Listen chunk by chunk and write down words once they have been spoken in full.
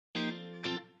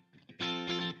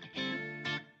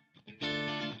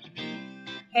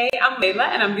Hey, I'm Layla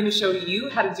and I'm going to show you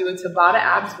how to do a Tabata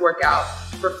abs workout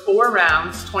for 4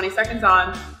 rounds, 20 seconds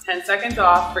on, 10 seconds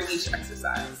off for each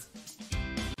exercise.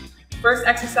 First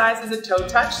exercise is a toe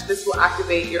touch. This will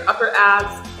activate your upper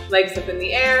abs, legs up in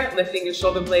the air, lifting your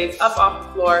shoulder blades up off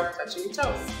the floor, touching your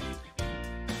toes.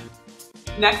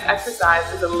 Next exercise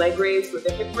is a leg raise with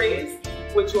a hip raise,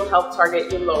 which will help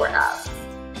target your lower abs.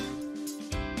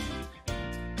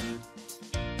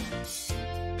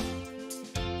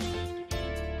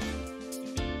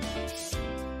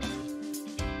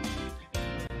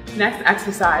 Next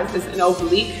exercise is an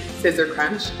oblique scissor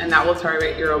crunch, and that will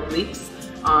target your obliques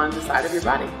on the side of your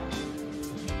body.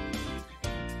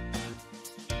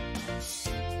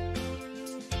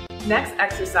 Next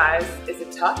exercise is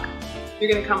a tuck.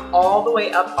 You're going to come all the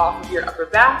way up off of your upper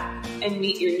back and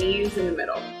meet your knees in the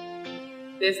middle.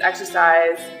 This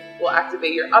exercise will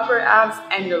activate your upper abs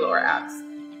and your lower abs.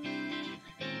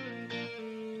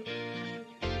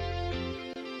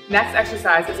 Next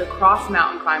exercise is a cross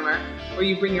mountain climber, where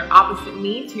you bring your opposite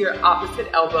knee to your opposite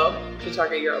elbow to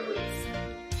target your obliques.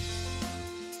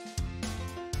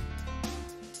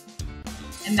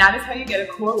 And that is how you get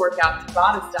a core workout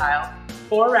Tabata style,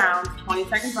 4 rounds, 20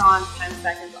 seconds on, 10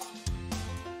 seconds off.